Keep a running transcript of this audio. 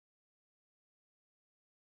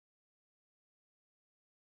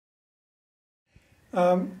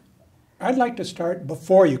I'd like to start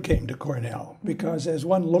before you came to Cornell, because as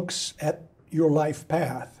one looks at your life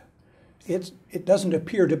path, it doesn't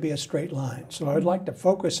appear to be a straight line. So I'd like to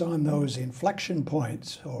focus on those inflection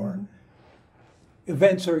points or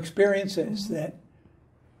events or experiences that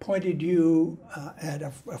pointed you at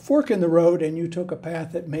a fork in the road, and you took a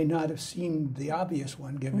path that may not have seemed the obvious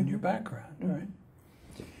one given your background, right?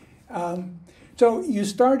 So you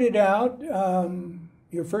started out,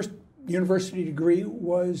 your first university degree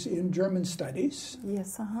was in German studies.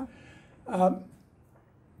 Yes,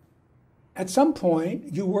 At some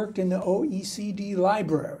point, you worked in the OECD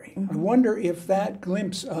library. I wonder if that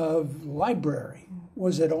glimpse of library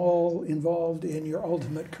was at all involved in your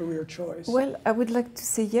ultimate career choice? Well, I would like to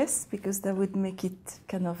say yes, because that would make it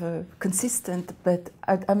kind of consistent, but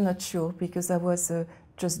I'm not sure, because I was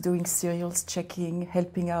just doing serials, checking,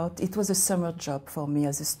 helping out. It was a summer job for me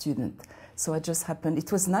as a student. So I just happened.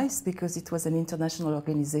 It was nice because it was an international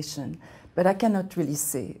organization, but I cannot really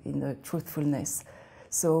say in truthfulness.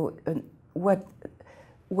 So what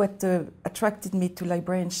attracted me to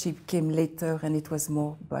librarianship came later, and it was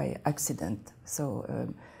more by accident. So,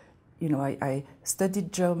 you know, I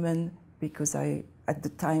studied German because at the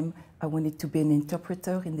time, I wanted to be an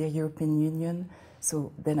interpreter in the European Union.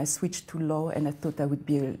 So then I switched to law, and I thought I would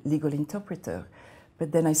be a legal interpreter.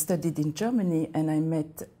 But then I studied in Germany, and I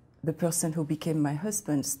met the person who became my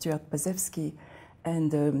husband, Stuart Bazewski,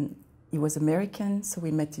 and he was American, so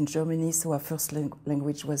we met in Germany, so our first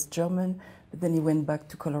language was German. But then he went back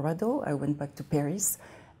to Colorado, I went back to Paris,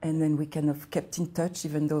 and then we kind of kept in touch,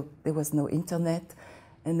 even though there was no internet.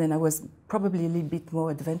 And then I was probably a little bit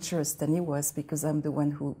more adventurous than he was, because I'm the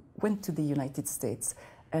one who went to the United States.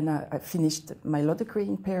 And I finished my law degree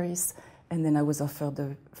in Paris, and then I was offered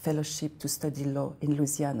a fellowship to study law in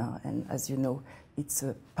Louisiana. And as you know, it's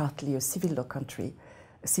partly a civil law country,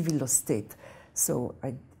 a civil law state. So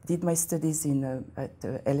I did my studies at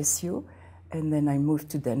LSU, and then I moved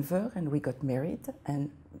to Denver, and we got married. And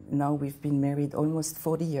now we've been married almost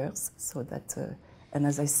 40 years. So that, and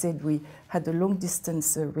as I said, we had a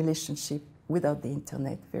long-distance relationship without the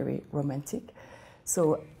internet, very romantic.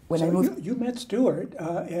 So when I moved, you met Stuart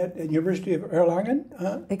at the University of Erlangen?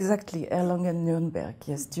 Exactly, Erlangen-Nuremberg,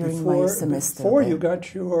 yes, during my semester. Before you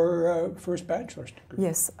got your first bachelor's degree?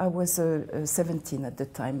 Yes, I was 17 at the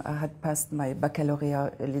time. I had passed my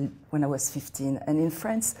baccalaureate when I was 15. And in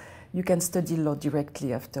France, you can study law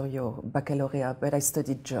directly after your baccalaureate, but I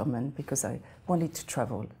studied German because I wanted to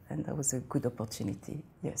travel, and that was a good opportunity,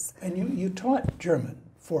 yes. And you taught German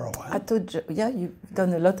for a while? I taught, yeah, you've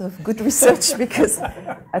done a lot of good research, because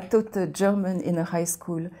I taught German in a high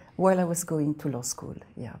school while I was going to law school,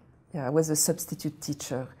 yeah. Yeah, I was a substitute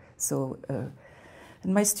teacher, so,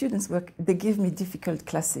 and my students they gave me difficult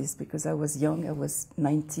classes because I was young, I was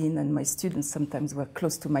 19, and my students sometimes were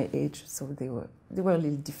close to my age, so they were a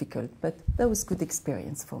little difficult, but that was good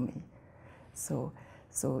experience for me. So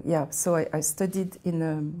yeah, so I studied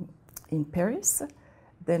in Paris,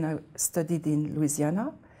 then I studied in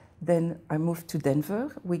Louisiana, then I moved to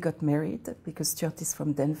Denver. We got married because Stuart is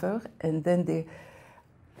from Denver, and then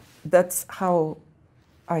that's how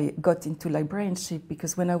I got into librarianship,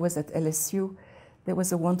 because when I was at LSU, there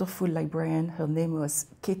was a wonderful librarian. Her name was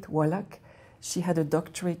Kate Wallach. She had a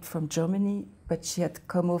doctorate from Germany, but she had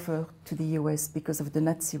come over to the US because of the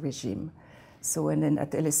Nazi regime. So, and then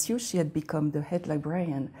at LSU, she had become the head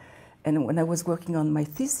librarian. And when I was working on my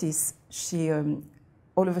thesis, she,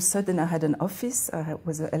 all of a sudden I had an office. I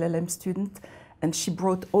was an LLM student, and she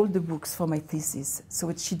brought all the books for my thesis.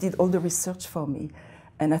 So she did all the research for me.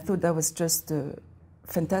 And I thought that was just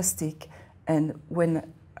fantastic. And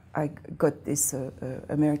when I got this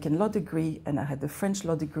American law degree, and I had the French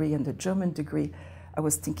law degree and the German degree, I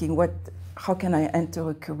was thinking, how can I enter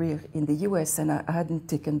a career in the US? And I hadn't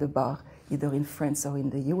taken the bar either in France or in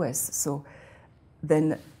the US. So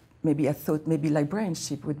then I thought maybe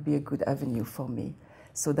librarianship would be a good avenue for me.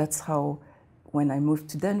 So that's how, when I moved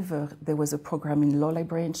to Denver, there was a program in law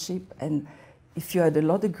librarianship, and if you had a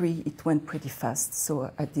law degree, it went pretty fast.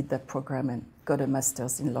 So I did that program and got a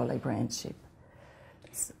master's in law librarianship.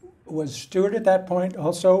 Was Stuart at that point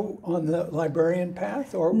also on the librarian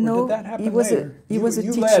path, or no, did that happen later? He was a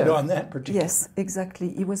teacher. You led on that particular. Yes,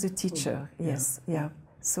 exactly. He was a teacher. Yes, yeah.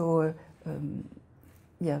 So,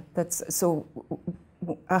 yeah, that's so.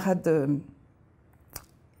 I had,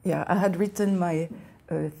 I had written my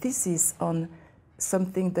thesis on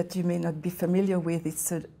something that you may not be familiar with.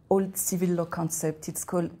 It's an old civil law concept. It's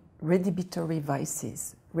called redhibitory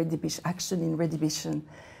vices, action in redhibition,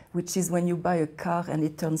 which is when you buy a car and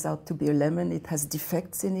it turns out to be a lemon, it has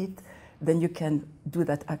defects in it, then you can do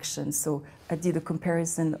that action. So I did a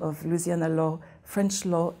comparison of Louisiana law French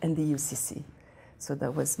law, and the UCC. So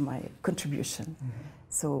that was my contribution.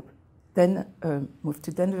 So then moved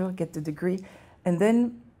to Denver, get the degree, and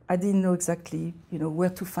then I didn't know exactly, where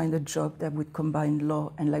to find a job that would combine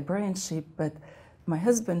law and librarianship, but my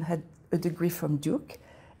husband had a degree from Duke,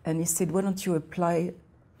 and he said, why don't you apply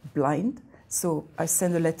blind? So I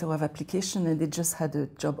sent a letter of application, and they just had a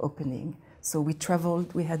job opening. So we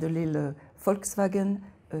traveled, we had a little Volkswagen,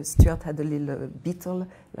 Stuart had a little Beetle,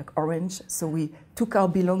 like orange. So we took our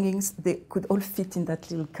belongings, they could all fit in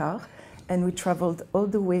that little car, and we traveled all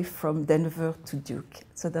the way from Denver to Duke.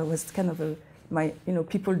 So that was kind of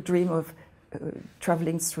people dream of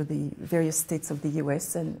traveling through the various states of the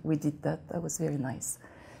US, and we did that. That was very nice.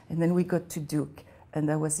 And then we got to Duke, and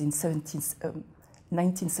that was in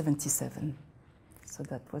 1977. So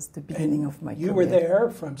that was the beginning of my career. You were there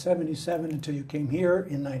from 77 until you came here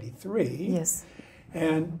in 93. Yes.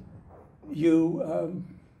 And you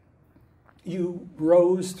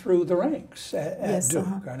rose through the ranks at Duke.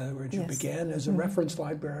 In other words, you began as a reference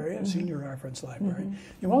librarian, senior reference librarian.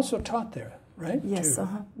 You also taught there, right? Yes,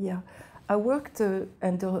 yeah. I worked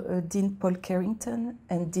under Dean Paul Carrington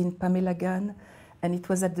and Dean Pamela Gann, and it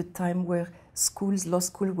was at the time where law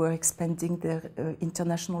schools were expanding their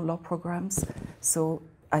international law programs. So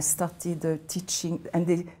I started teaching, and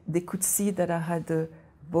they could see that I had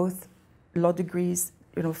both law degrees,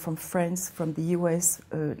 from France, from the US,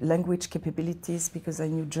 language capabilities because I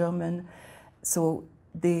knew German. So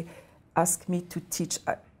they asked me to teach.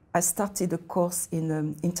 I started a course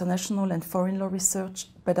in international and foreign law research,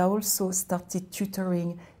 but I also started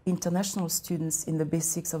tutoring international students in the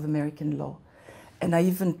basics of American law. And I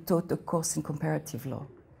even taught a course in comparative law.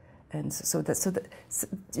 And so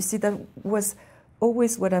you see, that was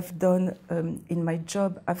always what I've done in my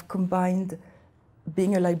job. I've combined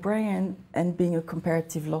being a librarian and being a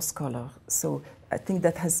comparative law scholar. So I think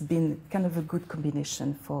that has been kind of a good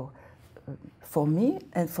combination for me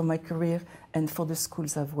and for my career and for the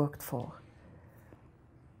schools I've worked for.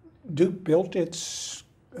 Duke built its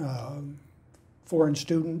foreign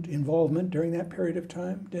student involvement during that period of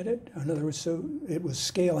time, did it? In other words, so it was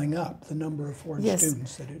scaling up the number of foreign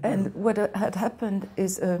students that it and what had happened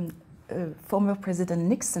is former President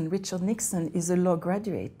Nixon, Richard Nixon, is a law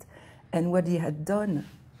graduate. And what he had done,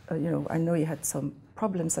 I know he had some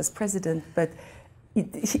problems as president, but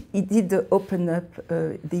he did open up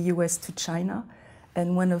the US to China.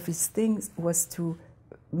 And one of his things was to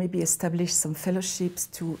maybe establish some fellowships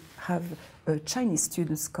to have Chinese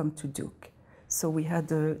students come to Duke. So we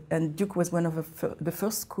had, and Duke was one of the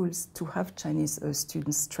first schools to have Chinese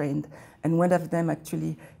students trained. And one of them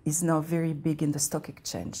actually is now very big in the stock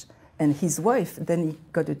exchange. And his wife, then he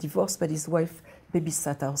got a divorce, but his wife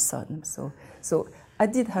babysat our son. So I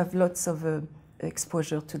did have lots of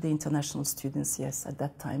exposure to the international students, yes, at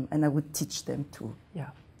that time. And I would teach them too, yeah.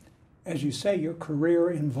 As you say, your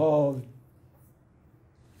career involved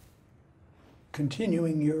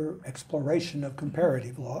continuing your exploration of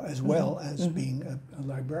comparative law as well as being a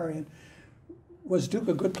librarian. Was Duke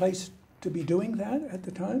a good place to be doing that at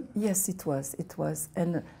the time? Yes, it was. It was.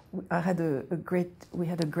 And I had we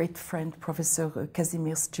had a great friend, Professor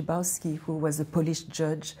Kazimierz Czybowski, who was a Polish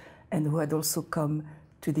judge and who had also come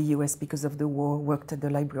to the US because of the war, worked at the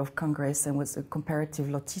Library of Congress and was a comparative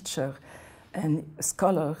law teacher and a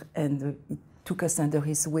scholar, and he took us under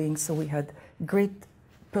his wing. So we had great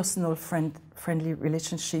personal friendly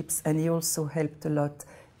relationships, and he also helped a lot.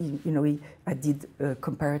 I did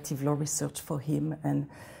comparative law research for him, and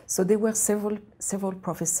so there were several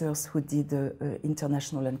professors who did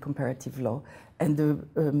international and comparative law, and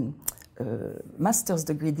the master's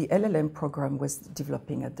degree, the LLM program, was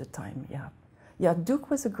developing at the time. Yeah, Duke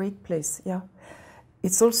was a great place. Yeah,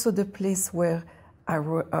 it's also the place where I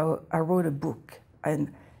wrote a book,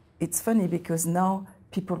 and it's funny because now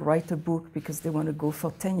people write a book because they want to go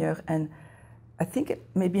for tenure, and I think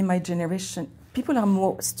maybe my generation, people are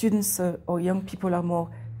more, students or young people are more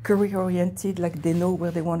career-oriented, like they know where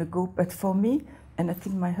they want to go. But for me, and I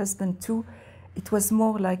think my husband too, it was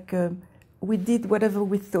more like we did whatever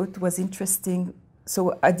we thought was interesting.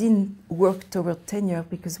 So I didn't work toward tenure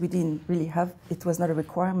because we didn't really have, it was not a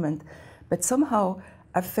requirement. But somehow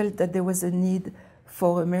I felt that there was a need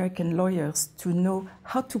for American lawyers to know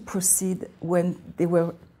how to proceed when they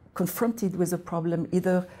were confronted with a problem,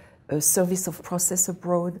 either a service of process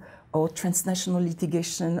abroad or transnational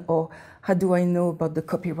litigation, or how do I know about the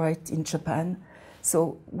copyright in Japan?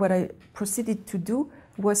 So what I proceeded to do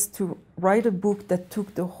was to write a book that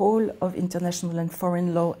took the whole of international and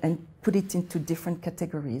foreign law and put it into different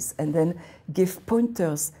categories, and then give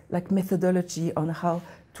pointers like methodology on how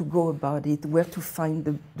to go about it, where to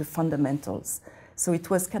find the fundamentals. So it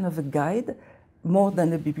was kind of a guide more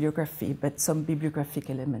than a bibliography, but some bibliographic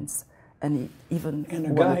elements. And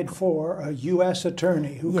a guide for a U.S.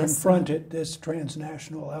 attorney who confronted this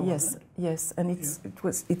transnational element. Yes, yes, and it's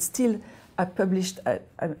still, I published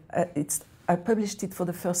it for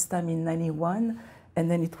the first time in '91,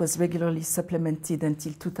 and then it was regularly supplemented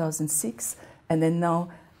until 2006, and then now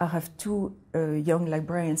I have two young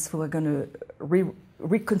librarians who are going to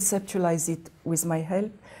reconceptualize it with my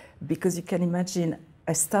help, because you can imagine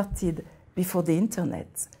I started before the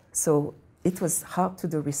internet, so it was hard to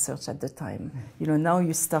do research at the time. You know, now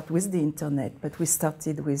you start with the internet, but we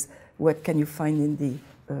started with what can you find in the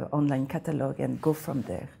online catalog and go from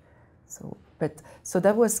there. So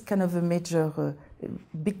that was kind of a major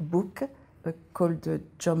big book called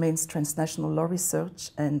Germain's Transnational Law Research,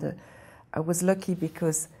 and I was lucky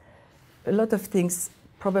because a lot of things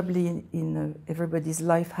probably in everybody's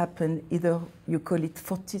life happen, either you call it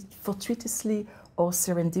fortuitously or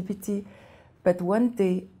serendipity, but one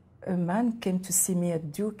day a man came to see me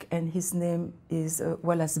at Duke, and his name is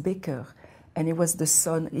Wallace Baker, and he's the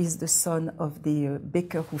son of the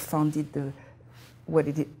Baker who founded what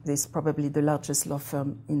it is probably the largest law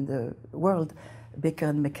firm in the world, Baker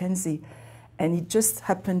and McKenzie. And he just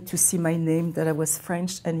happened to see my name, that I was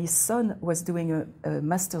French, and his son was doing a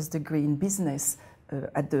master's degree in business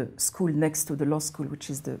at the school next to the law school,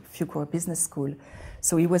 which is the Fuqua Business School.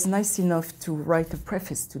 So he was nice enough to write a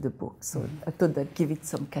preface to the book. So I thought I'd give it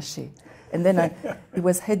some cachet. And then he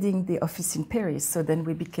was heading the office in Paris. So then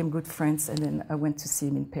we became good friends. And then I went to see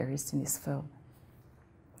him in Paris in his firm.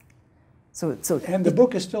 And the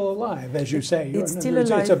book is still alive, as you say. It's still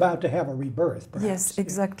alive. It's about to have a rebirth, perhaps. Yes,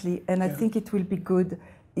 exactly. And I think it will be good.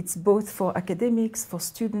 It's both for academics, for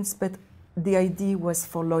students, but the idea was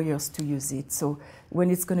for lawyers to use it. So when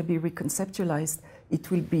it's going to be reconceptualized, it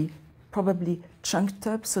will be probably chunked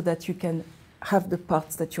up so that you can have the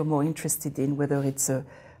parts that you're more interested in, whether it's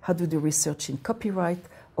how to do research in copyright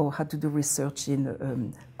or how to do research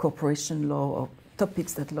in corporation law or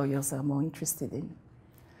topics that lawyers are more interested in.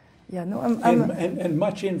 Yeah, no, and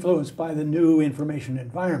much influenced by the new information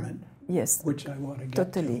environment. Yes, which I want to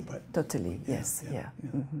get to. But totally, yes, yeah.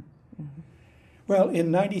 Mm-hmm. Mm-hmm. Well,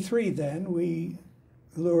 in '93, then we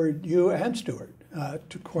lured you and Stuart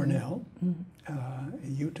to Cornell,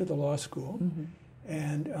 you to the law school,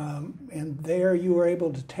 and there you were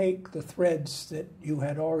able to take the threads that you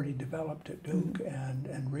had already developed at Duke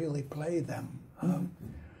and really play them.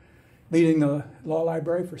 Leading the law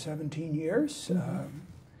library for 17 years.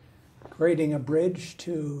 Creating a bridge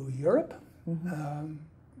to Europe,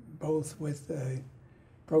 both with a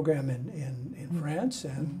program in France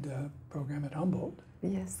and a program at Humboldt.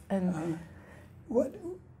 Yes, and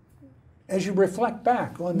as you reflect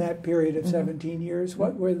back on that period of 17 years,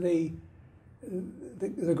 what were the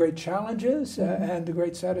great challenges and the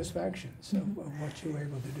great satisfactions of what you were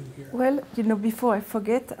able to do here? Well, you know, before I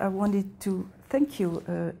forget, I wanted to thank you,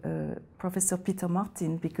 Professor Peter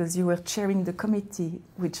Martin, because you were chairing the committee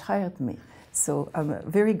which hired me. So I'm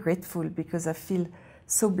very grateful, because I feel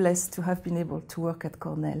so blessed to have been able to work at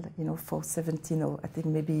Cornell, you know, for 17 or I think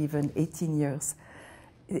maybe even 18 years.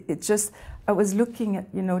 It just, I was looking at,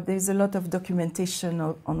 you know, there's a lot of documentation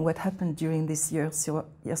on what happened during this year. So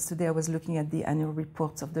yesterday I was looking at the annual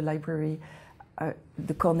reports of the library,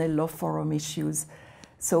 the Cornell Law Forum issues.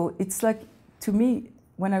 So it's like, to me,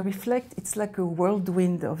 when I reflect, it's like a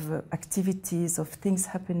whirlwind of activities, of things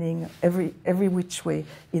happening every which way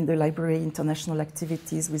in the library, international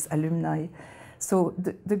activities with alumni. So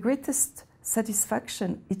the greatest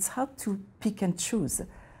satisfaction, it's hard to pick and choose.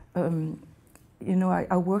 You know,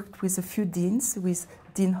 I worked with a few deans, with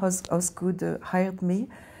Dean Osgood hired me,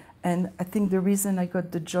 and I think the reason I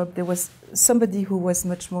got the job, there was somebody who was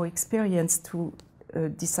much more experienced who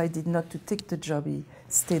decided not to take the job. He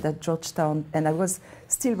stayed at Georgetown, and I was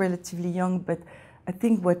still relatively young, but I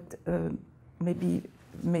think what maybe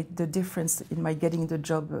made the difference in my getting the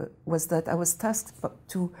job was that I was tasked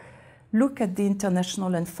to look at the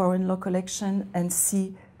international and foreign law collection and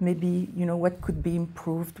see maybe, you know, what could be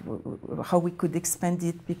improved, how we could expand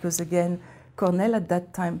it, because again, Cornell at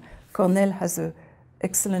that time, Cornell has an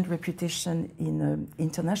excellent reputation in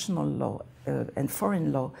international law and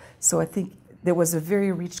foreign law. So I think there was a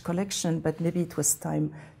very rich collection, but maybe it was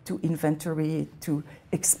time to inventory it, to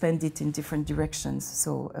expand it in different directions.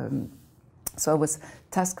 So, so I was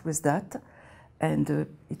tasked with that, and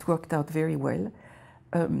it worked out very well.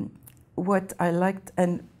 What I liked,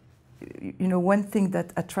 and you know, one thing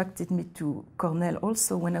that attracted me to Cornell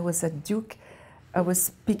also, when I was at Duke, I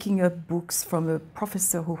was picking up books from a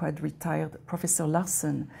professor who had retired, Professor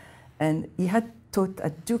Larson, and he had taught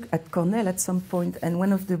at Cornell at some point, and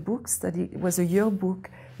one of the books that it was a yearbook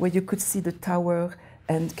where you could see the tower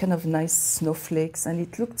and kind of nice snowflakes, and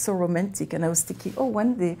it looked so romantic. And I was thinking, oh,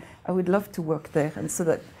 one day I would love to work there. And so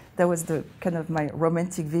that was the kind of my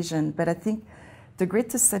romantic vision. But I think the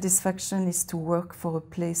greatest satisfaction is to work for a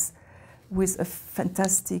place with a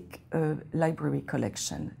fantastic library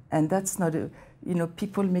collection. And that's not a,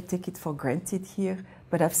 people may take it for granted here,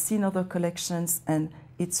 but I've seen other collections and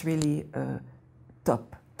it's really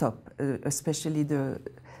top, especially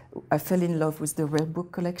I fell in love with the rare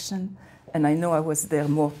book collection. And I know I was there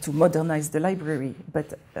more to modernize the library,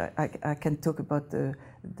 but I can talk about the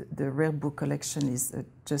rare book collection is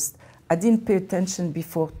just, I didn't pay attention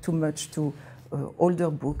before too much to older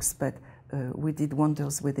books, but we did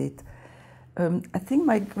wonders with it. I think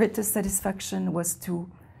my greatest satisfaction was to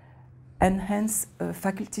enhance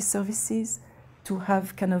faculty services, to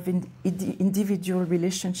have kind of individual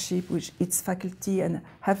relationship with its faculty and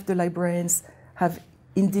have the librarians have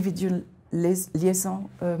individual liaison,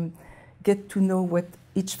 get to know what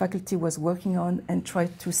each faculty was working on and try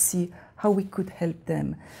to see how we could help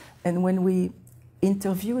them. And when we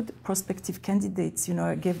interviewed prospective candidates,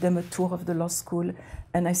 I gave them a tour of the law school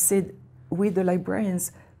and I said, we the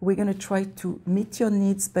librarians, we're going to try to meet your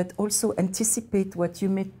needs, but also anticipate what you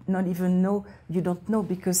may not even know, you don't know,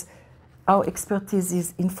 because our expertise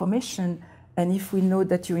is information. And if we know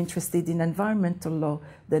that you're interested in environmental law,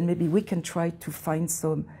 then maybe we can try to find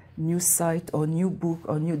some new site or new book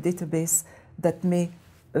or new database that may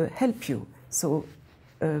help you. So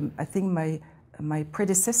I think my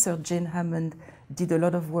predecessor, Jane Hammond, did a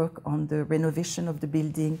lot of work on the renovation of the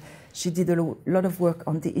building. She did a lot of work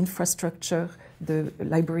on the infrastructure, the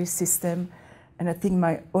library system. And I think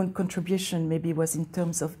my own contribution maybe was in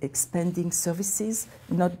terms of expanding services,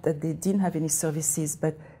 not that they didn't have any services,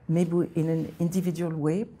 but maybe in an individual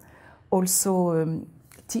way. Also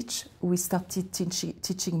teach. We started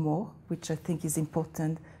teaching more, which I think is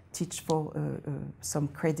important. Teach for some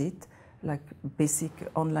credit, like basic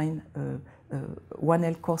online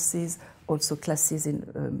 1L courses, also classes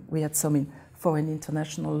in, we had some in foreign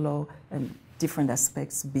international law and different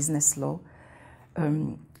aspects, business law.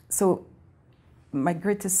 So my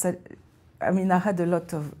greatest, I had a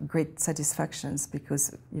lot of great satisfactions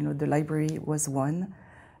because, the library was one.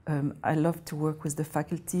 I love to work with the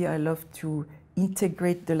faculty. I love to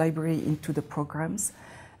integrate the library into the programs.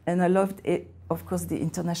 And I loved it, of course, the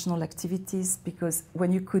international activities, because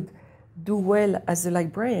when you could do well as a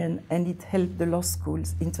librarian and it helped the law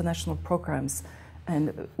school's international programs,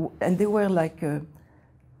 and they were like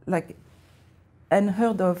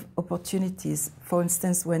unheard of opportunities. For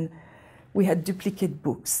instance, when we had duplicate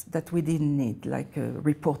books that we didn't need, like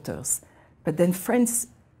reporters, but then friends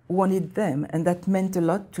wanted them, and that meant a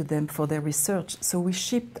lot to them for their research. So we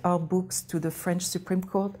shipped our books to the French Supreme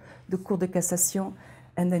Court, the Cour de Cassation,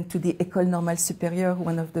 and then to the École Normale Supérieure,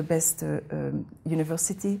 one of the best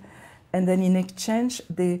university. And then in exchange,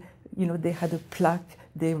 they had a plaque.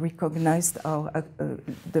 They recognized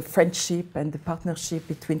the friendship and the partnership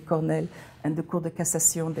between Cornell and the Cour de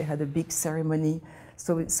Cassation. They had a big ceremony.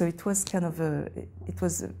 So it was kind of it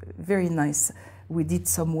was very nice. We did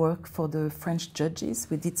some work for the French judges.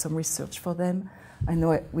 We did some research for them. I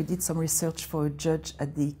know we did some research for a judge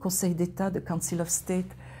at the Conseil d'État, the Council of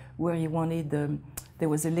State, where he wanted, there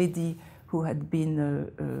was a lady who had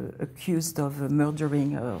been accused of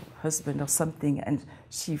murdering her husband or something, and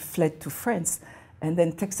she fled to France, and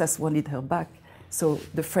then Texas wanted her back. So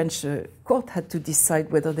the French court had to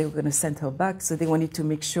decide whether they were going to send her back, so they wanted to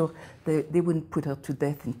make sure they wouldn't put her to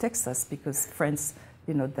death in Texas, because France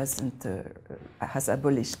has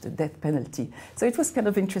abolished the death penalty. So it was kind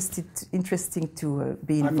of interesting to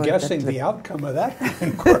be involved. I'm guessing the outcome of that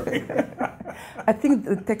inquiry. I think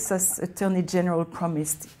the Texas Attorney General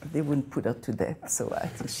promised they wouldn't put her to death, so I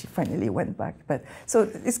think she finally went back. But so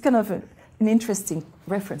it's kind of an interesting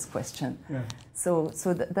reference question. Yeah. So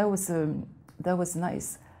that was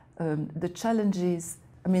nice. The challenges.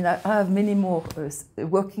 I have many more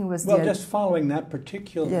working with. Well, just following that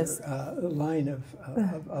particular line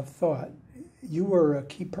of thought, you were a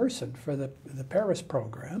key person for the Paris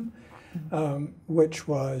program, which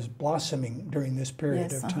was blossoming during this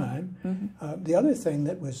period of time. Mm-hmm. The other thing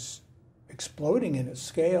that was exploding in its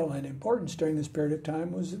scale and importance during this period of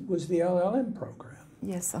time was the LLM program.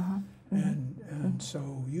 Yes. And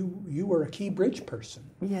so you were a key bridge person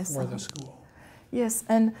for the school. Yes,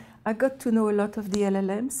 and I got to know a lot of the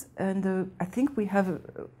LLMs, and I think we had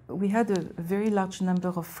a very large number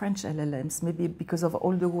of French LLMs, maybe because of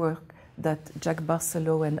all the work that Jacques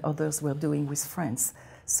Barcelot and others were doing with France.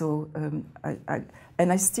 So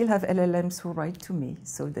and I still have LLMs who write to me,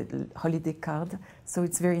 so the holiday card. So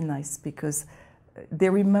it's very nice because they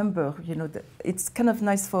remember, you know, it's kind of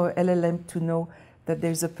nice for LLM to know that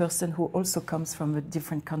there's a person who also comes from a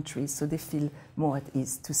different country, so they feel more at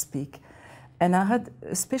ease to speak. And I had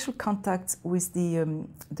a special contact with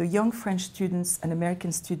the young French students and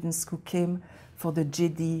American students who came for the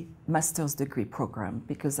JD master's degree program,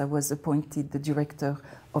 because I was appointed the director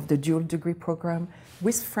of the dual degree program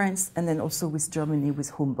with France and then also with Germany with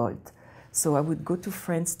Humboldt. So I would go to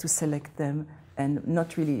France to select them, and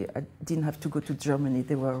not really, I didn't have to go to Germany,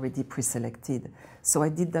 they were already pre-selected. So I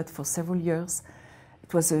did that for several years.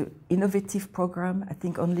 It was an innovative program. I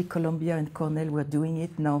think only Columbia and Cornell were doing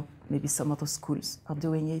it. Now maybe some other schools are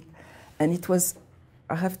doing it. And it was,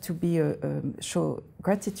 I have to show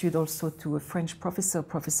gratitude also to a French professor,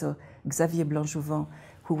 Professor Xavier Blanc-Jouvin,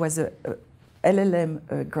 who was a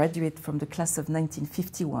LLM graduate from the class of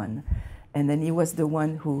 1951. And then he was the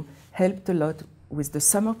one who helped a lot with the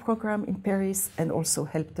summer program in Paris and also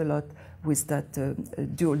helped a lot with that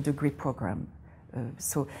dual degree program.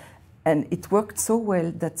 And it worked so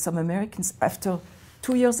well that some Americans, after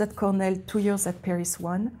 2 years at Cornell, 2 years at Paris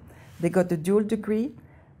 1, they got the dual degree,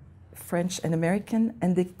 French and American,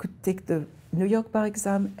 and they could take the New York bar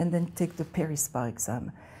exam and then take the Paris bar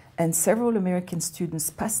exam. And several American students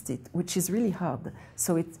passed it, which is really hard.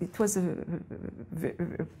 So it was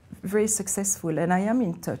very successful. And I am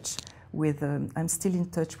in touch with, I'm still in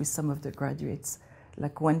touch with some of the graduates.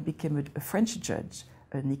 Like one became a French judge,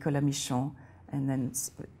 Nicolas Michon, and then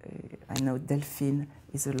I know Delphine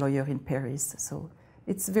is a lawyer in Paris. So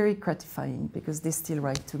it's very gratifying because they still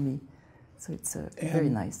write to me. So it's very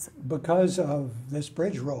nice. Because of this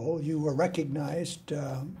bridge role, you were recognized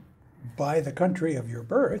by the country of your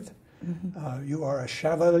birth. Mm-hmm. You are a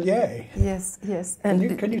chevalier. Yes, yes.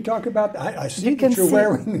 And can you talk about that? I see that you're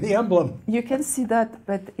wearing the emblem. You can see that,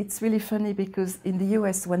 but it's really funny because in the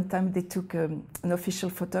US one time they took an official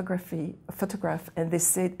photograph and they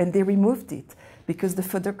said, and they removed it because the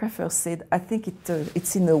photographer said, I think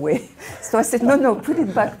it's in a way. So I said, no, put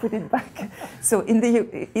it back, put it back. So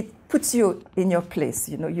it puts you in your place,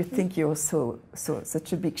 you know, you think you're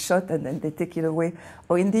such a big shot and then they take it away.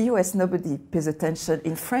 Or in the US, nobody pays attention.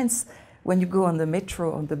 In France, when you go on the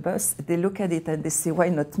metro, on the bus, they look at it and they say, why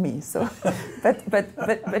not me? So,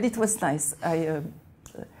 but it was nice.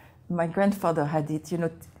 My grandfather had it, you know,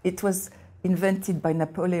 it was invented by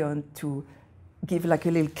Napoleon to give like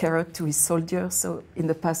a little carrot to his soldiers. So in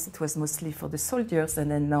the past it was mostly for the soldiers, and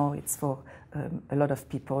then now it's for a lot of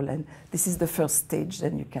people. And this is the first stage,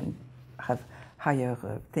 then you can have higher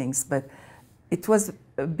things. But it was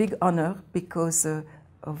a big honor because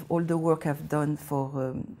of all the work I've done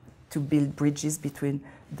to build bridges between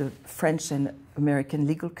the French and American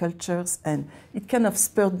legal cultures, and it kind of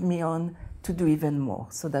spurred me on to do even more,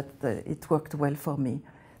 so that it worked well for me.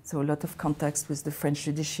 So a lot of contacts with the French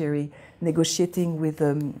judiciary, negotiating with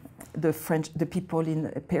the people in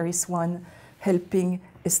Paris 1, helping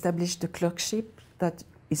establish the clerkship that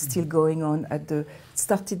is still going on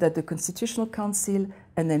started at the Constitutional Council,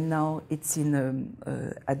 and then now it's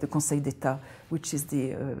at the Conseil d'État, which is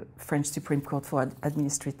the French Supreme Court for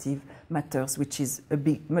administrative matters, which is a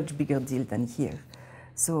much bigger deal than here.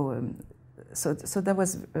 So that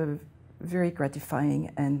was very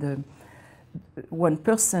gratifying. And one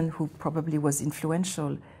person who probably was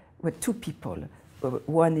influential were two people.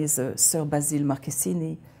 One is Sir Basil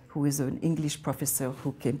Marchesini, who is an English professor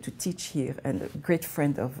who came to teach here and a great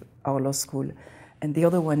friend of our law school. And the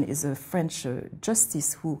other one is a French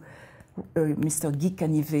justice, Mr. Guy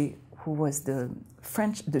Canivet, who was the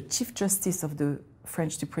Chief Justice of the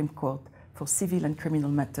French Supreme Court for civil and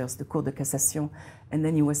criminal matters, the Cour de Cassation, and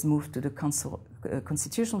then he was moved to the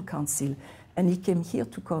Constitutional Council, and he came here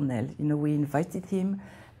to Cornell. You know, we invited him,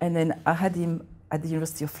 and then I had him at the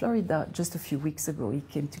University of Florida just a few weeks ago. He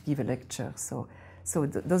came to give a lecture. So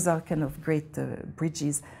those are kind of great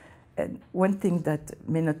bridges. And one thing that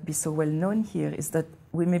may not be so well known here is that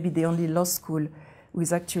we may be the only law school who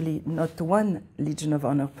is actually not one Legion of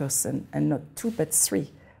Honor person, and not two, but three,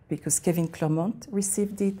 because Kevin Clermont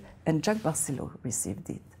received it and Jacques Barcelot received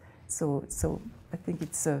it. So I think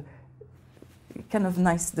it's kind of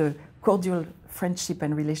nice, the cordial friendship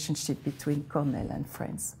and relationship between Cornell and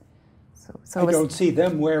France. So I don't see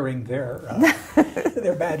them wearing their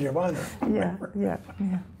badge of honor. Yeah.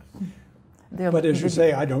 But as you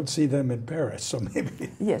say, I don't see them in Paris, so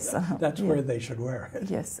maybe yes, that's where they should wear it.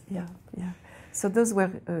 Yes, yeah. So those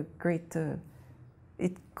were great.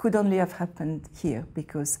 It could only have happened here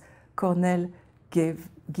because Cornell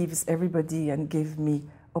gives everybody and gave me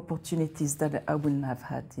opportunities that I wouldn't have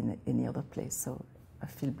had in any other place. So I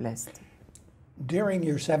feel blessed. During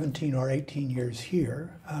your 17 or 18 years here,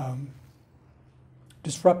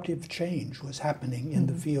 disruptive change was happening in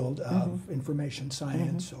the field of information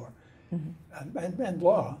science or and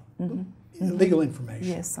law, legal information.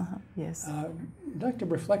 Yes, yes. I'd like to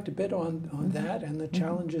reflect a bit on that and the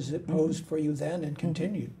challenges it posed for you then and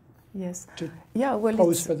continued yes. to well,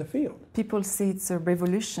 pose for the field. People say it's a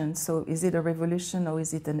revolution, so is it a revolution or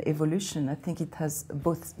is it an evolution? I think it has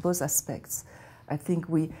both aspects. I think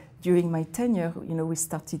during my tenure, we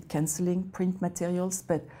started canceling print materials,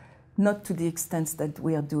 but not to the extent that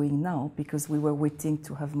we are doing now, because we were waiting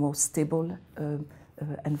to have more stable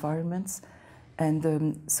environments.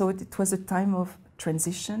 And so it was a time of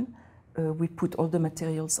transition. We put all the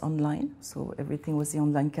materials online, so everything was the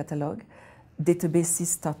online catalog. Databases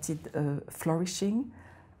started flourishing.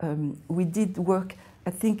 We did work,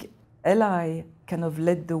 I think LI kind of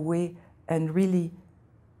led the way, and really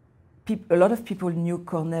a lot of people knew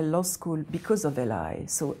Cornell Law School because of LI.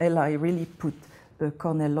 So LI really put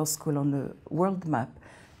Cornell Law School on the world map.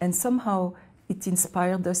 And somehow it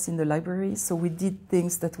inspired us in the library, so we did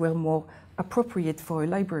things that were more appropriate for a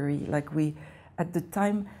library. Like at the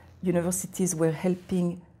time, universities were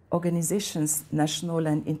helping organizations, national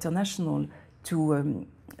and international, to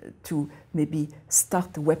maybe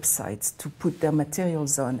start websites to put their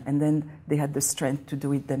materials on, and then they had the strength to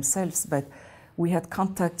do it themselves. But we had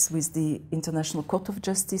contacts with the International Court of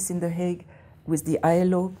Justice in The Hague, with the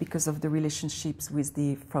ILO because of the relationships with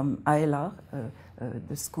from ILR,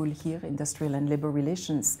 the school here, Industrial and Labor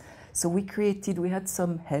Relations. So we had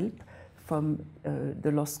some help from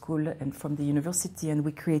the law school and from the university, and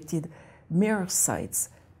we created mirror sites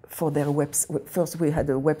for their website. First we had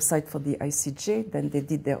a website for the ICJ, then they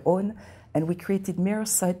did their own, and we created mirror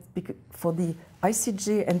sites for the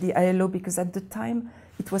ICJ and the ILO, because at the time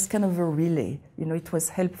it was kind of a relay. It was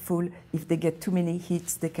helpful. If they get too many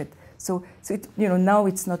hits, they get... So now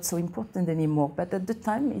it's not so important anymore, but at the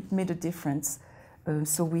time it made a difference.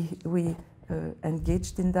 So we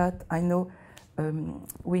engaged in that. I know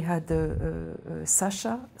we had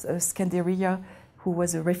Sasha Skanderia, who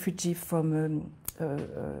was a refugee from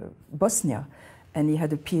Bosnia, and he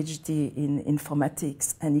had a PhD in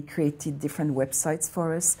informatics, and he created different websites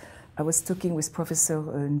for us. I was talking with Professor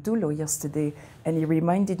Ndulo yesterday, and he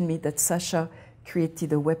reminded me that Sasha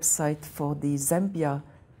created a website for the Zambia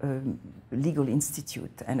Legal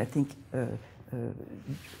Institute, and I think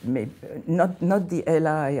maybe not the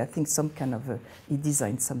LI. I think some kind of he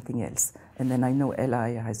designed something else, and then I know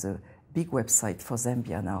LI has a big website for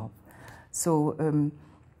Zambia now. So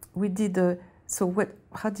we did.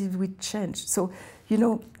 How did we change? So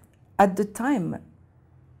at the time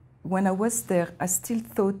when I was there, I still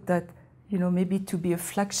thought that maybe to be a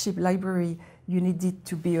flagship library, you needed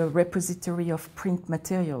to be a repository of print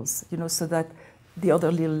materials, so that the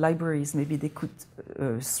other little libraries, maybe they could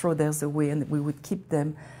throw theirs away and we would keep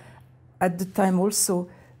them. At the time also,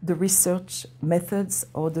 the research methods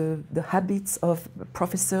or the habits of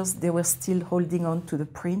professors, they were still holding on to the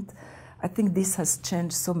print. I think this has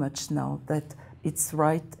changed so much now that it's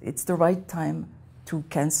the right time to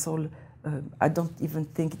cancel. I don't even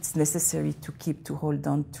think it's necessary to hold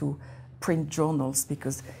on to print journals,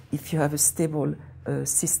 because if you have a stable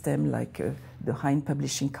system like the Hein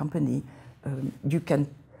Publishing Company, you can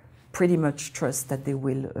pretty much trust that they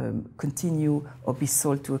will continue or be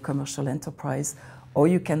sold to a commercial enterprise, or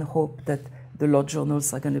you can hope that the law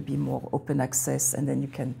journals are going to be more open access, and then you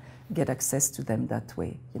can get access to them that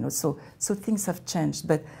way. So things have changed.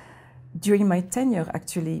 But during my tenure,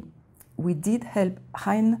 actually, we did help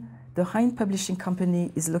Hein. The Hein Publishing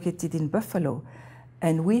Company is located in Buffalo,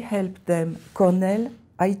 and we helped them, Cornell,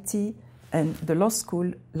 IT, and the law school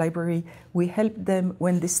library, we helped them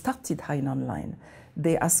when they started Hein Online.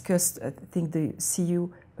 They asked us, I think the CU,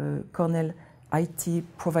 Cornell IT,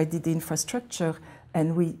 provided the infrastructure,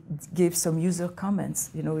 and we gave some user comments.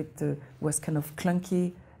 It was kind of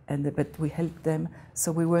clunky, but we helped them.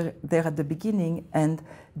 So we were there at the beginning, and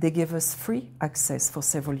they gave us free access for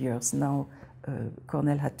several years. Now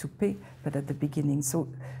Cornell had to pay, but at the beginning. So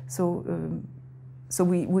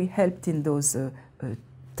we helped in those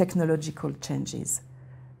technological changes.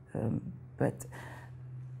 And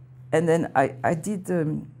then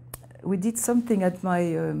we did something at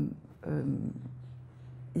my,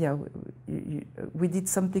 we did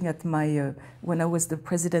something at my, when I was the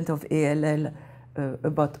president of AALL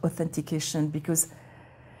about authentication, because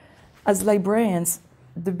as librarians,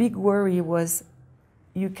 the big worry was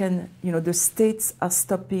the states are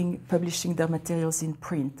stopping publishing their materials in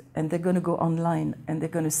print, and they're going to go online, and they're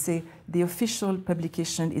going to say the official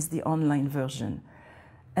publication is the online version.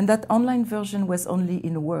 And that online version was only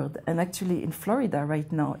in Word. And actually in Florida right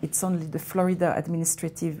now, it's only the Florida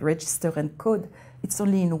Administrative Register and Code. It's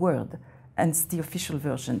only in Word, and it's the official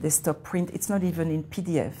version. They stop print. It's not even in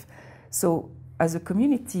PDF. So as a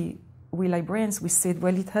community, we librarians, we said,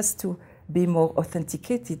 well, it has to be more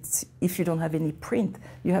authenticated. If you don't have any print,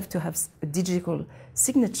 you have to have a digital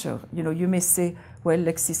signature. You know, you may say, well,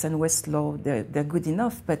 Lexis and Westlaw, they're good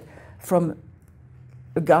enough, but from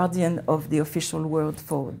a guardian of the official word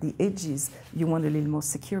for the ages, you want a little more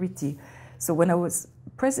security. So when I was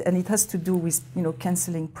president, and it has to do with, you know,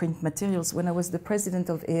 canceling print materials. When I was the president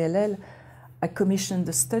of ALL, I commissioned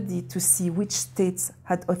a study to see which states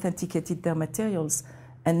had authenticated their materials,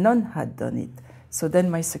 and none had done it. So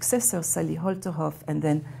then my successor, Sally Holterhoff, and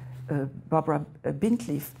then Barbara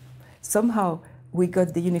Bincliffe, somehow we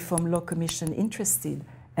got the Uniform Law Commission interested,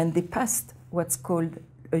 and they passed what's called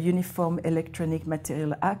a Uniform Electronic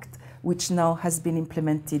Material Act, which now has been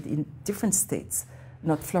implemented in different states,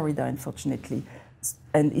 not Florida, unfortunately.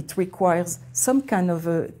 And it requires some kind of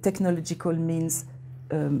a technological means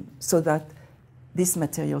so that these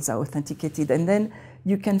materials are authenticated. And then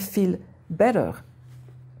you can feel better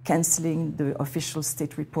canceling the official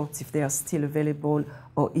state reports if they are still available,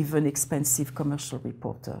 or even expensive commercial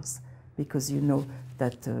reporters, because you know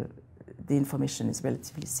that the information is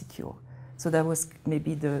relatively secure. So that was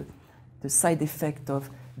maybe the side effect of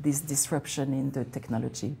this disruption in the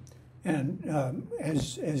technology. And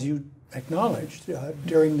as you acknowledged,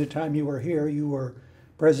 during the time you were here, you were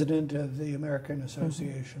president of the American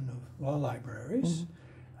Association of Law Libraries,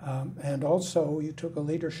 and also you took a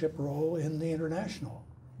leadership role in the international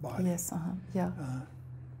body. Yes, yeah.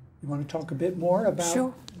 You want to talk a bit more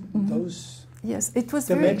about those it was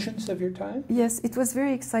dimensions of your time? Yes, it was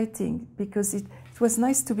very exciting because it was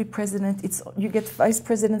nice to be president. You get vice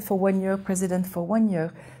president for 1 year, president for 1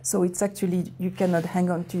 year. So it's actually, you cannot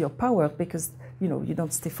hang on to your power because, you know, you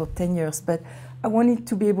don't stay for 10 years. But I wanted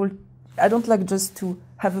to be able, I don't like just to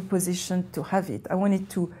have a position to have it. I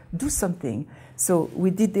wanted to do something. So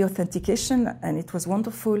we did the authentication, and it was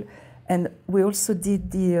wonderful. And we also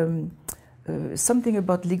did the something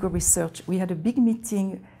about legal research. We had a big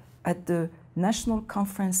meeting at the National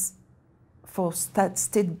Conference for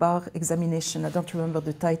State Bar Examination. I don't remember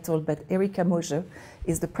the title, but Erika Moser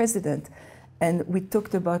is the president. And we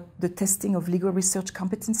talked about the testing of legal research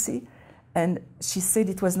competency. And she said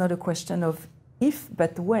it was not a question of if,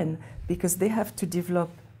 but when, because they have to develop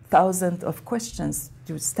thousands of questions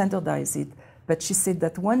to standardize it. But she said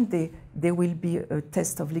that one day there will be a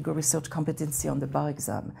test of legal research competency on the bar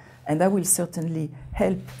exam. And that will certainly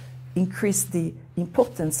help increase the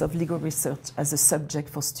importance of legal research as a subject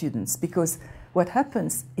for students. Because what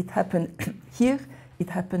happens, it happened here, it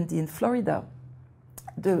happened in Florida.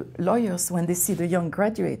 The lawyers, when they see the young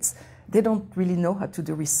graduates, they don't really know how to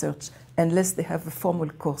do research unless they have a formal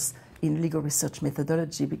course in legal research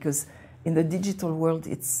methodology, because in the digital world,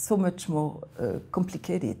 it's so much more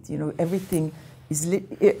complicated. You know, everything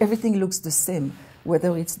looks the same,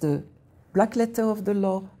 whether it's the black letter of the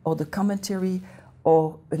law or the commentary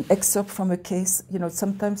or an excerpt from a case. You know,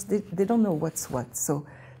 sometimes they don't know what's what. So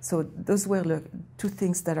those were the two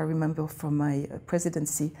things that I remember from my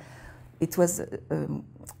presidency. It was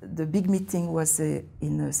the big meeting was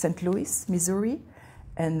in St. Louis, Missouri,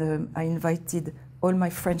 and I invited all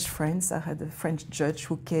my French friends. I had a French judge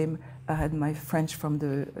who came. I had my friends from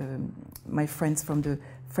the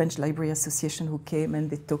French Library Association who came,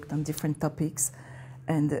 and they talked on different topics.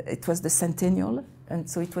 And it was the centennial, and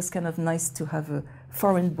so it was kind of nice to have a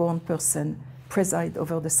foreign-born person preside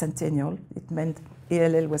over the centennial. It meant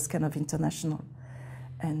ALL was kind of international,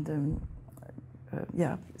 and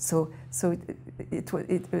yeah. So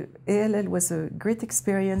ALL was a great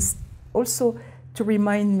experience, also to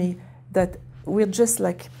remind me that we're just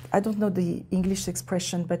like, I don't know the English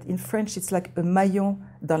expression, but in French it's like a maillon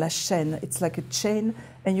dans la chaîne. It's like a chain,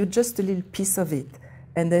 and you're just a little piece of it.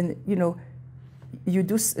 And then, you know, you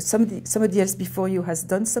do somebody else before you has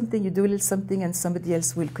done something, you do a little something, and somebody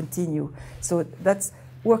else will continue. So that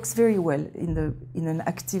works very well in an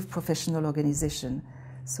active professional organization.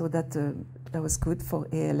 So that was good for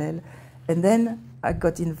ALL. And then I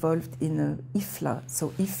got involved in IFLA. So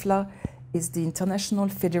IFLA is the International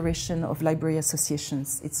Federation of Library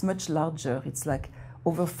Associations. It's much larger. It's like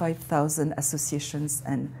over 5,000 associations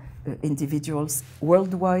and individuals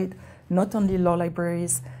worldwide, not only law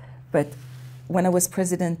libraries, but when I was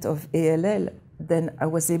president of ALL, then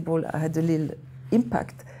I had a little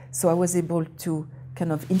impact. So I was able to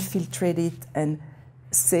kind of infiltrate it and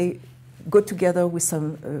go together with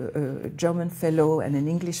some German fellow and an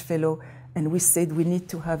English fellow, and we said we need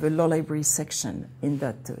to have a law library section in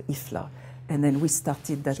that IFLA. And then we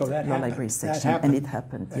started that, so that law happened. library section, That happened. and it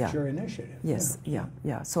happened. That's your initiative. Yes,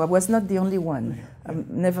 yeah. So I was not the only one. I'm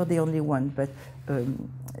never the only one, but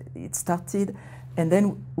it started, and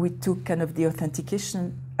then we took kind of the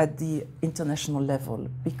authentication at the international level,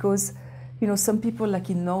 because, you know, some people, like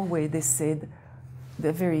in Norway, they said,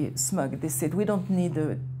 they're very smug. They said, we don't need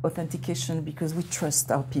authentication because we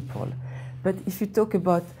trust our people. But if you talk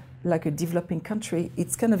about like a developing country,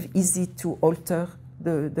 it's kind of easy to alter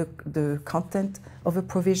the content of a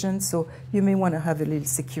provision, so you may want to have a little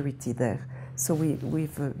security there. So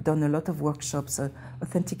we've done a lot of workshops on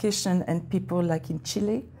authentication, and people like in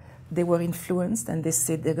Chile, they were influenced, and they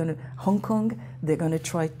said they're going to, Hong Kong, they're going to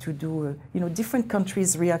try to do, you know, different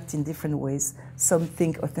countries react in different ways. Some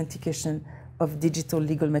think authentication of digital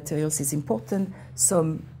legal materials is important.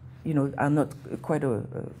 Some, you know, are not quite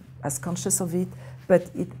as conscious of it, but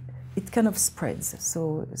it kind of spreads.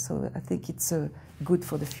 So I think it's good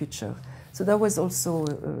for the future. So that was also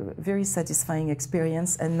a very satisfying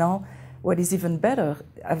experience. And now, what is even better,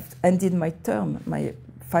 I've ended my term, my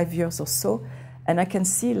 5 years or so, and I can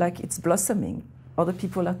see like it's blossoming. Other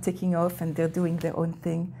people are taking off and they're doing their own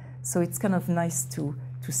thing. So it's kind of nice to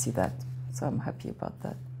see that. So I'm happy about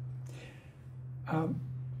that.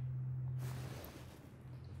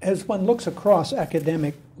 As one looks across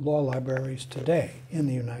academic law libraries today in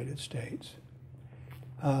the United States,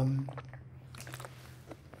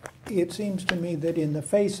 it seems to me that in the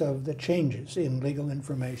face of the changes in legal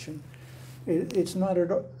information, it's not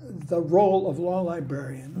the role of law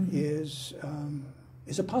librarian is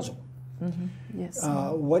a puzzle. Yes.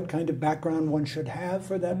 What kind of background one should have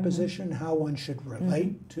for that position, how one should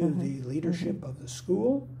relate to the leadership of the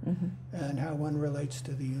school, and how one relates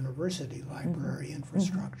to the university library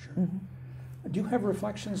infrastructure. Do you have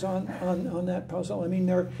reflections on that puzzle? I mean,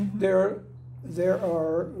 there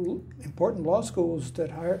are important law schools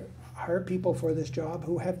that hire people for this job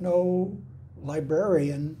who have no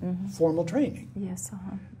librarian formal training. Yes.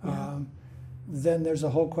 Then there's a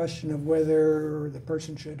whole question of whether the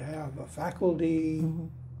person should have a faculty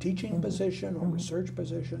teaching position or research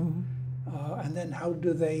position, and then how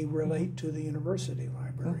do they relate to the university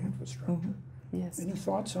library infrastructure? Yes. Any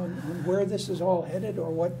thoughts on where this is all headed, or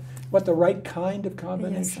what the right kind of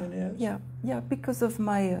combination is? Yeah, because of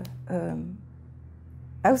my,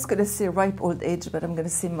 I was going to say ripe old age, but I'm going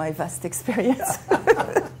to say my vast experience.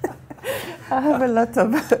 I have a lot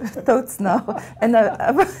of thoughts now, and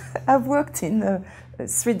I've worked in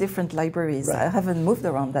 3 different libraries. Right. I haven't moved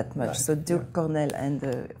around that much, Right. so Duke, Cornell, and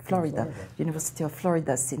Florida, University of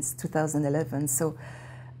Florida since 2011. So,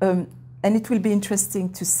 and it will be interesting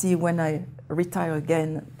to see when I retire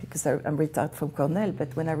again, because I'm retired from Cornell,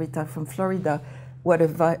 but when I retire from Florida, what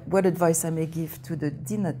advice I may give to the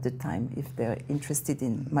dean at the time, if they're interested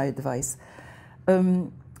in my advice.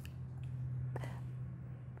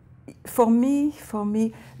 For me,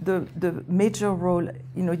 the major role,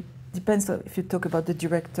 you know, depends on if you talk about the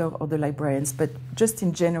director or the librarians, but just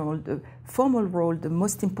in general, the formal role, the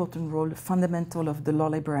most important role, fundamental of the law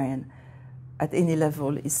librarian at any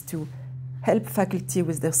level is to help faculty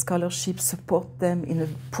with their scholarship, support them in a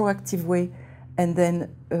proactive way, and then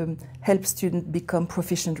help students become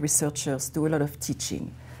proficient researchers, do a lot of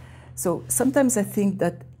teaching. So sometimes I think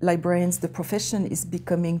that librarians, the profession is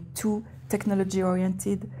becoming too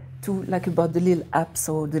technology-oriented, too like about the little apps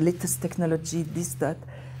or the latest technology, this, that,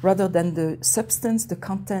 rather than the substance, the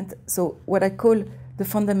content. So what I call the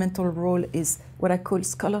fundamental role is what I call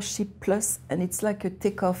scholarship plus, and it's like a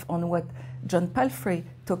takeoff on what John Palfrey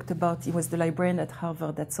talked about. He was the librarian at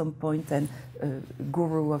Harvard at some point and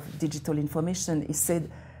guru of digital information. He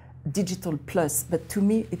said digital plus, but to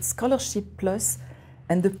me it's scholarship plus,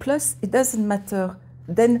 and the plus, it doesn't matter.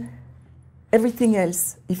 Then everything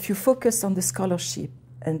else, if you focus on the scholarship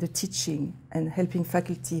and the teaching and helping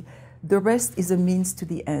faculty, the rest is a means to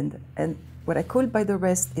the end. And what I call by the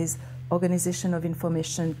rest is organization of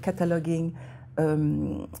information, cataloging,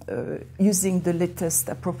 using the latest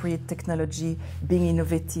appropriate technology, being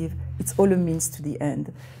innovative. It's all a means to the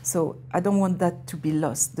end. So I don't want that to be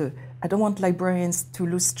lost. I don't want librarians to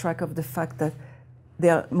lose track of the fact that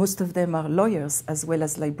most of them are lawyers as well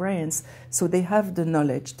as librarians, so they have the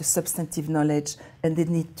knowledge, the substantive knowledge, and they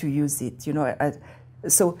need to use it. You know,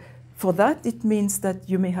 so for that, it means that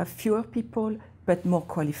you may have fewer people, but more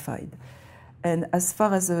qualified. And as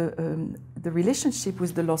far as the relationship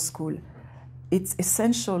with the law school, it's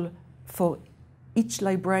essential for each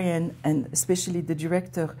librarian, and especially the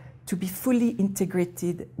director, to be fully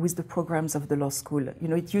integrated with the programs of the law school. You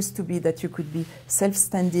know, it used to be that you could be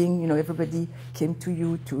self-standing, you know, everybody came to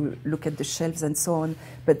you to look at the shelves and so on,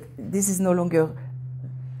 but this is no longer,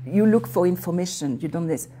 you look for information, you don't,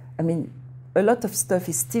 I mean, a lot of stuff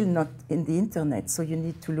is still not in the internet, so you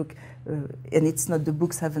need to look, and it's not, the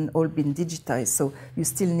books haven't all been digitized, so you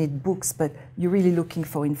still need books, but you're really looking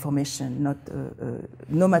for information, not,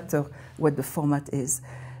 no matter what the format is.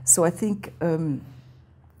 So I think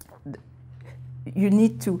you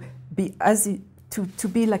need to be to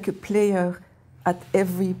be like a player at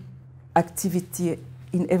every activity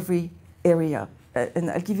in every area. And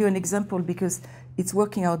I'll give you an example because it's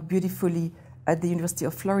working out beautifully at the University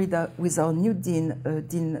of Florida with our new dean,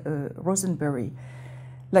 Dean Rosenberry.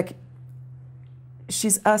 Like,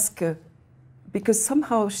 she's asked, because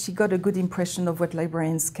somehow she got a good impression of what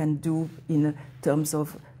librarians can do in terms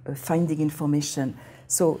of finding information.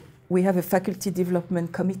 So we have a faculty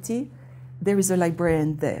development committee. There is a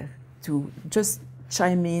librarian there to just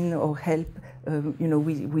chime in or help. You know,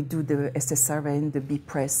 we do the SSRN, the B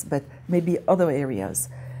Press, but maybe other areas.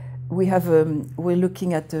 We have, we're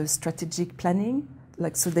looking at strategic planning.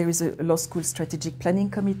 Like, so there is a law school strategic planning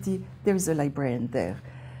committee. There is a librarian there.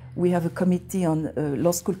 We have a committee on,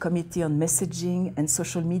 law school committee on messaging and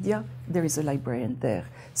social media. There is a librarian there.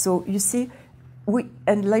 So you see,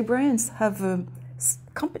 and librarians have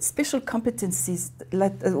special competencies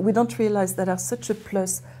that we don't realize that are such a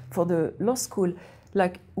plus for the law school.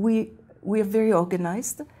 Like, we are very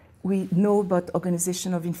organized. We know about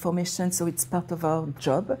organization of information, so it's part of our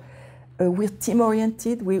job. We're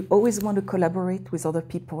team-oriented. We always want to collaborate with other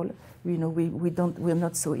people. You know, we're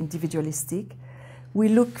not so individualistic. We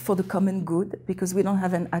look for the common good because we don't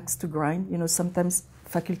have an axe to grind. You know, sometimes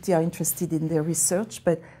faculty are interested in their research,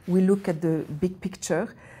 but we look at the big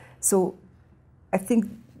picture. So I think,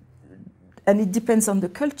 and it depends on the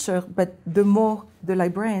culture, but the more the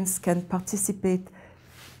librarians can participate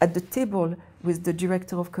at the table with the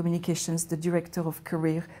director of communications, the director of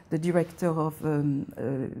career, the director of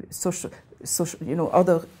social, you know,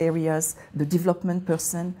 other areas, the development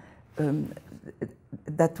person,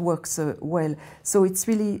 that works well. So it's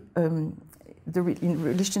really in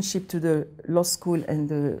relationship to the law school and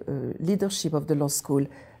the leadership of the law school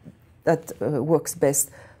that works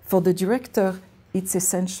best. For the director, it's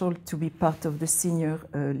essential to be part of the senior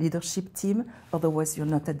leadership team, otherwise you're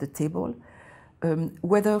not at the table.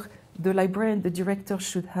 Whether the librarian, the director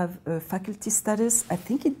should have faculty status, I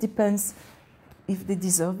think it depends if they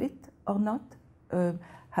deserve it or not.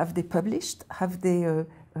 Have they published? Have they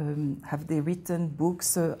written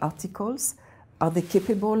books, articles? Are they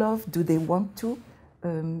capable of? Do they want to?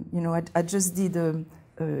 You know, I just did an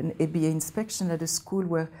ABA inspection at a school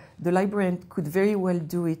where the librarian could very well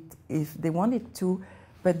do it if they wanted to,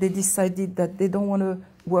 but they decided that they don't want to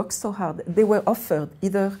work so hard. They were offered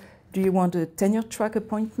either, do you want a tenure track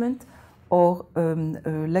appointment or a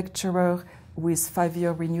lecturer with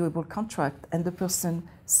 5-year renewable contract? And the person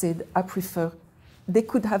said, I prefer. They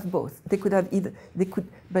could have both. They could have either. They could,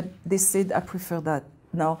 but they said, I prefer that.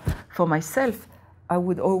 Now, for myself, I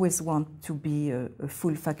would always want to be a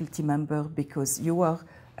full faculty member because you are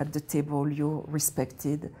at the table, you're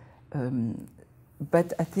respected.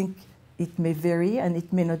 But I think it may vary and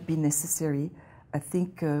it may not be necessary. I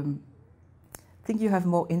think you have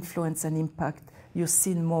more influence and impact. You're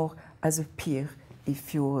seen more as a peer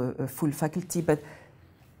if you're a full faculty. But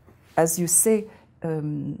as you say,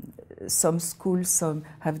 some schools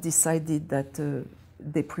have decided that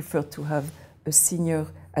they prefer to have a senior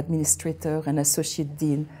administrator, an associate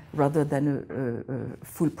dean, rather than a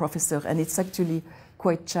full professor. And it's actually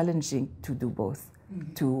quite challenging to do both,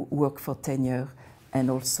 to work for tenure and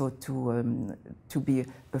also to be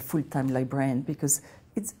a full-time librarian, because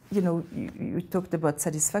it's, you know, you talked about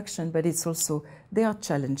satisfaction, but it's also, there are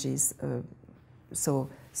challenges. So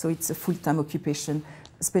it's a full-time occupation,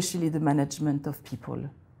 especially the management of people.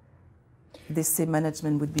 They say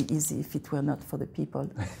management would be easy if it were not for the people.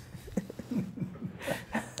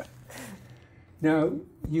 Now,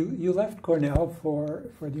 you left Cornell for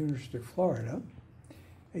the University of Florida.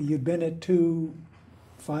 You'd been at 2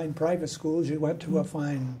 fine private schools. You went to a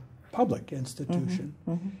fine public institution.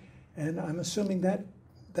 And I'm assuming that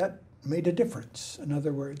made a difference. In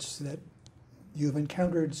other words, that you've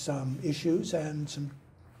encountered some issues and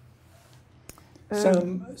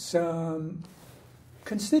some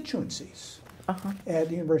constituencies at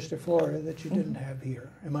the University of Florida that you didn't have here.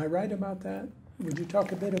 Am I right about that? Would you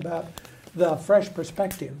talk a bit about the fresh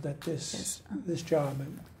perspective that this job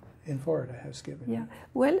in Florida has given? Yeah,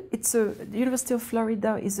 well, the University of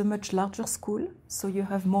Florida is a much larger school, so you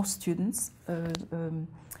have more students.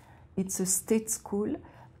 It's a state school.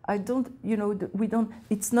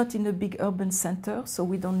 It's not in a big urban center, so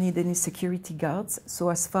we don't need any security guards. So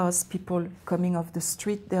as far as people coming off the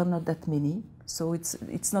street, there are not that many. So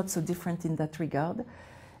it's not so different in that regard.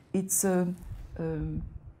 It's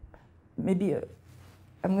maybe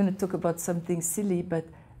I'm going to talk about something silly, but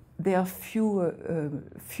there are fewer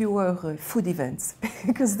food events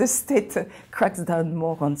because the state cracks down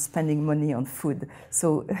more on spending money on food.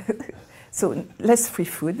 So, so less free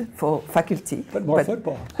food for faculty. But more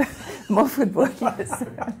football. More football, yes.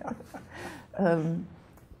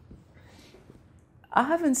 I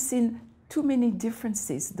haven't seen too many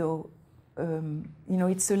differences, though. You know,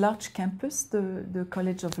 it's a large campus, the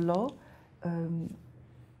College of Law,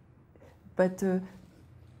 but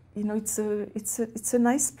you know, it's a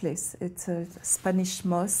nice place. It's a Spanish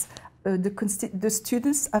moss. The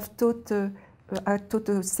students have taught. I taught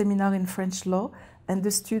a seminar in French law, and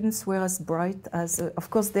the students were as bright as. Of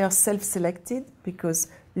course, they are self-selected because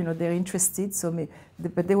you know they're interested. So,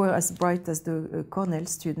 but they were as bright as the Cornell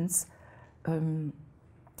students.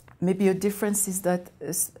 Maybe a difference is that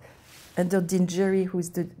under Dean Jerry, who is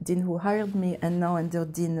the dean who hired me, and now under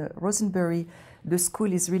Dean Rosenberry, the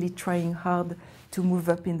school is really trying hard to move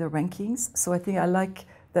up in the rankings. So I think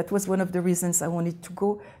that was one of the reasons I wanted to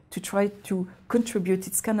go, to try to contribute.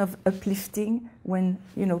 It's kind of uplifting when,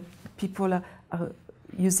 you know, people are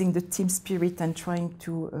using the team spirit and trying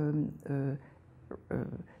to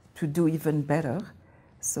do even better.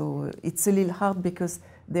 So it's a little hard because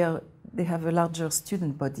they have a larger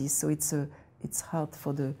student body, so it's hard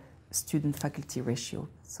for the student-faculty ratio.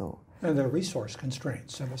 So. And there are resource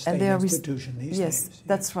constraints of a state institution these days. Yes,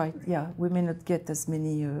 that's right. Yeah, we may not get as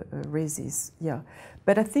many raises. Yeah,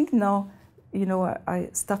 but I think now, you know, I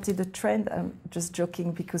started a trend. I'm just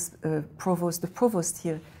joking because the provost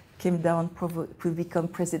here came down to become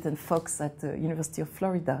President Fox at the University of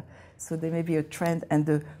Florida. So there may be a trend, and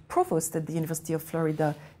the provost at the University of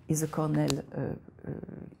Florida is a Cornell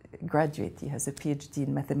graduate. He has a PhD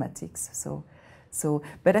in mathematics.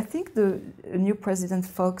 But I think the new President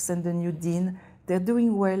Fox and the new dean, they're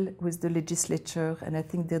doing well with the legislature, and I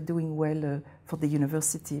think they're doing well for the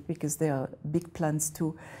university because there are big plans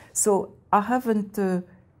too. So I haven't, you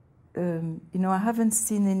know, I haven't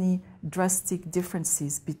seen any drastic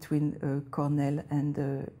differences between Cornell and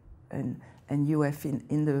UF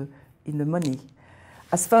in the money.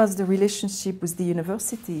 As far as the relationship with the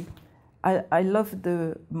university, I love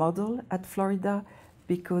the model at Florida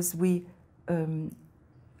because I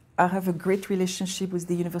have a great relationship with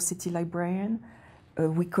the university librarian.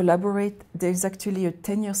 We collaborate. There's actually a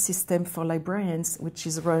tenure system for librarians, which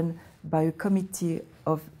is run by a committee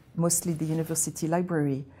of mostly the university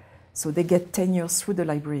library. So they get tenure through the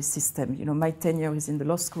library system. You know, my tenure is in the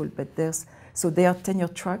law school, but so they are tenure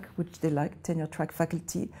track, which they like, tenure track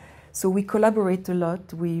faculty. So we collaborate a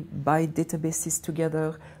lot. We buy databases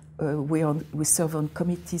together. We serve on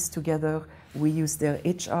committees together. We use their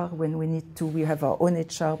HR when we need to. We have our own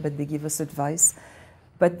HR, but they give us advice.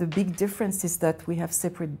 But the big difference is that we have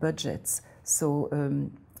separate budgets. So,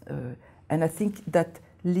 and I think that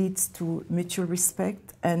leads to mutual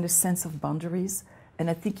respect and a sense of boundaries. And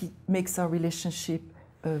I think it makes our relationship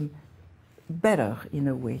better in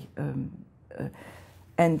a way.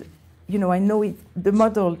 And, you know, I know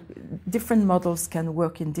different models can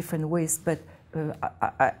work in different ways, but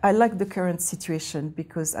I like the current situation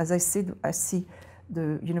because, as I said, I see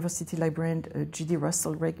the university librarian, Judy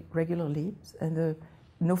Russell, regularly, and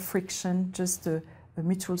no friction, just a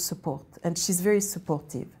mutual support. And she's very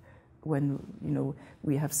supportive when, you know,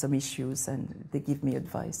 we have some issues and they give me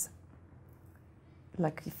advice.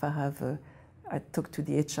 Like if I talked to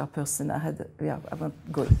the HR person, I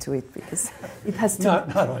won't go into it because it has to...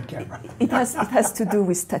 Not on camera. It has to do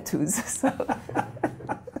with tattoos, so...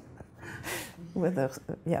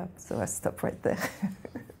 so I stop right there.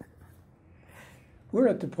 We're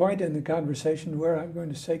at the point in the conversation where I'm going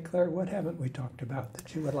to say, Claire, what haven't we talked about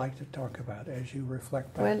that you would like to talk about as you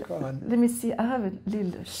reflect back on? Let me see. I have a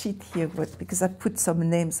little sheet here, because I put some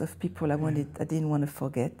names of people I didn't want to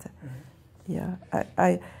forget. Yeah,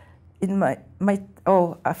 I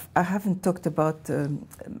haven't talked about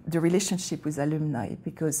the relationship with alumni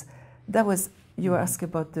because that was, you asked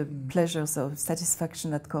about the pleasures of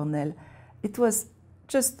satisfaction at Cornell. It was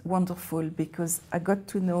just wonderful because I got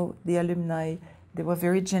to know the alumni. They were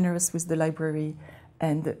very generous with the library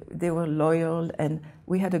and they were loyal and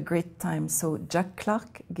we had a great time. So Jack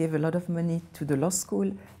Clark gave a lot of money to the law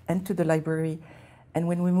school and to the library. And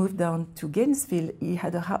when we moved down to Gainesville, he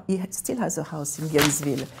still has a house in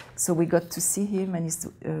Gainesville. So we got to see him and his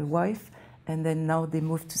wife. And then now they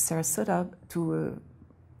moved to Sarasota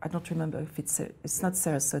I don't remember if it's not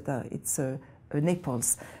Sarasota, it's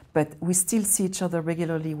Naples. But we still see each other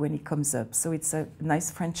regularly when he comes up. So it's a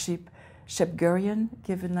nice friendship. Shep Gurian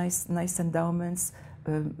gave a nice endowments.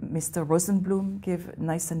 Mr. Rosenblum gave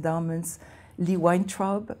nice endowments. Lee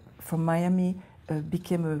Weintraub from Miami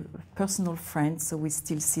became a personal friend, so we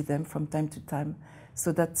still see them from time to time.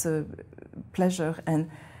 So that's a pleasure. And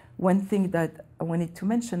one thing that I wanted to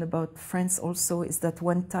mention about France also is that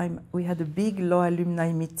one time we had a big law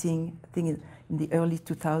alumni meeting, I think in the early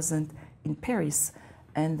 2000s in Paris,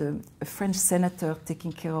 and a French senator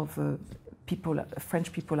taking care of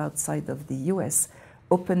French people outside of the US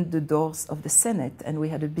opened the doors of the Senate, and we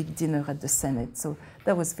had a big dinner at the Senate. So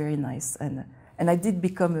that was very nice. And I did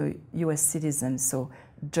become a US citizen. So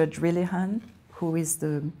Judge Rillehan, who is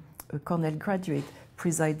the Cornell graduate,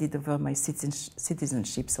 presided over my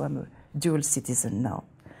citizenship. So I'm a dual citizen now.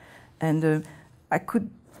 And I could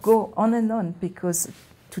go on and on because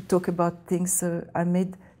to talk about things, I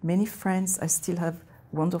made many friends. I still have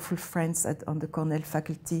wonderful friends on the Cornell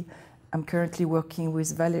faculty. I'm currently working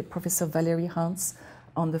with Professor Valérie Hans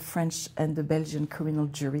on the French and the Belgian criminal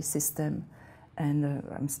jury system. And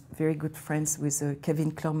I'm very good friends with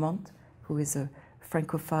Kevin Clermont, who is a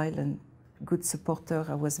Francophile and good supporter.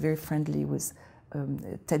 I was very friendly with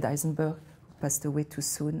Ted Eisenberg, who passed away too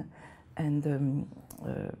soon, and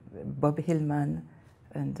Bob Hillman,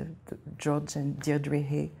 and George and Deirdre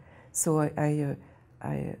Hay. So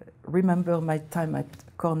I remember my time at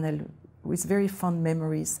Cornell with very fond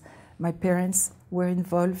memories. My parents were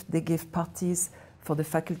involved. They gave parties for the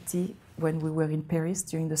faculty when we were in Paris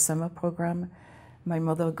during the summer program. My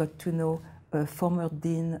mother got to know former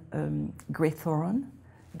Dean Gray Thoron.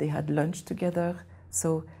 They had lunch together.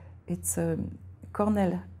 So it's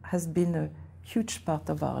Cornell has been a huge part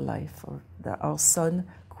of our life. Our son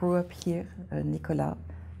grew up here, Nicolas,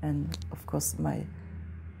 and of course my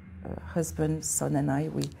husband, son, and I,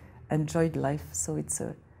 we enjoyed life. So it's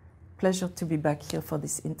a pleasure to be back here for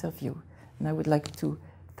this interview. And I would like to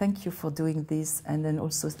thank you for doing this, and then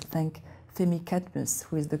also thank Femi Cadmus,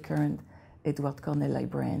 who is the current Edward Cornell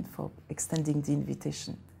Librarian, for extending the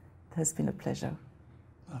invitation. It has been a pleasure.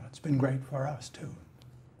 Well, it's been great for us, too.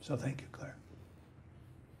 So thank you, Claire.